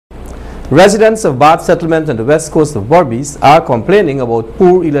Residents of Bath Settlement on the west coast of Berbice are complaining about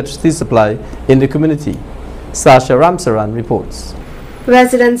poor electricity supply in the community. Sasha Ramsaran reports.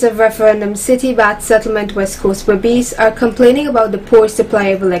 Residents of Referendum City, Bath Settlement, West Coast Berbice are complaining about the poor supply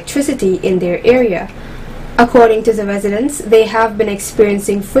of electricity in their area. According to the residents, they have been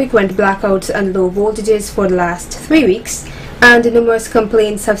experiencing frequent blackouts and low voltages for the last 3 weeks, and numerous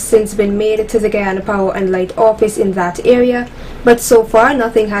complaints have since been made to the Guyana Power and Light office in that area, but so far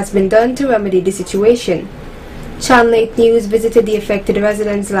nothing has been done to remedy the situation. Channel 8 News visited the affected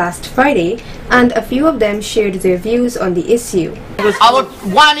residents last Friday, and a few of them shared their views on the issue. About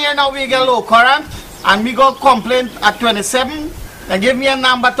 1 year now we get low current, and we got complaint at 27. They give me a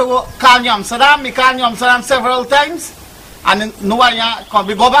number to call Amsterdam. We call Amsterdam several times, and nobody come.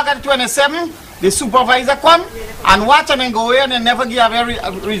 We go back at 27. The supervisor come and watch and then go in and never give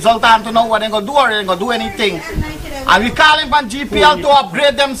a result and to know what they're going to do or they're going to do anything. And we call him from GPL to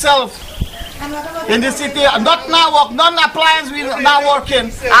upgrade themselves in the city. Not now work, none appliance we now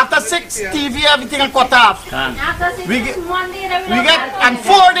working. After 6 TV, everything is cut off. We get and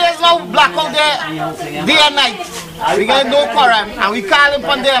 4 days now blackout there, day and night. We get no current and we call him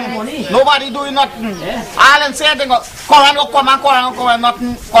from them. Nobody doing nothing. All them say they go current will come and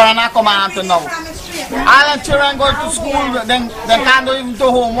nothing. Current not come on to now. All the children go to school, then they can't do even do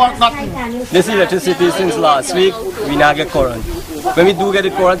homework, nothing. This electricity since last week, we not get current. When we do get the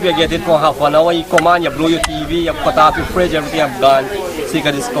current, we get it for half an hour. You come on, you blow your TV, you cut off your fridge, everything have gone. Sick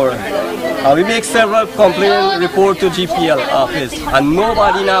of this current. We make several complaint report to GPL office, and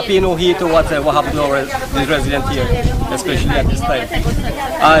nobody now pay no heed to what happened to this resident here, especially at this time.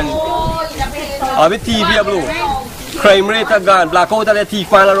 And with TV blow, crime rate have gone, blackout of the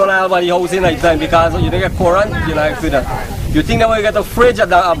thief man around everybody's house in night time because you don't get current, you don't do that. You think that when you get a fridge that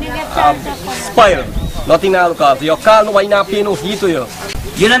spoil, nothing now look after. You can't nobody now pay no heed to you.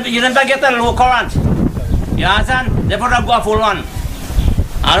 You don't get a low current. You understand? Therefore go a full one.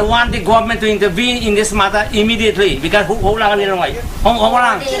 I want the government to intervene in this matter immediately because how long are we going? How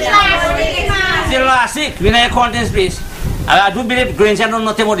long? Till last week, we need a contents please. I do believe Granger don't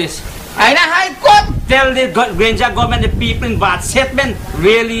know about this. I could tell the Granger government, the people in Bath Settlement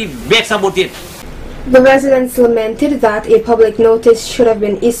really vexed about it. The residents lamented that a public notice should have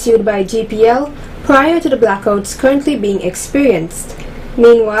been issued by GPL prior to the blackouts currently being experienced.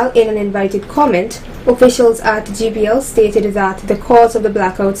 Meanwhile, in an invited comment, officials at GPL stated that the cause of the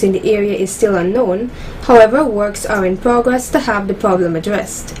blackouts in the area is still unknown. However, works are in progress to have the problem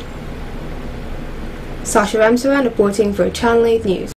addressed. Sasha Ramsaran reporting for Channel 8 News.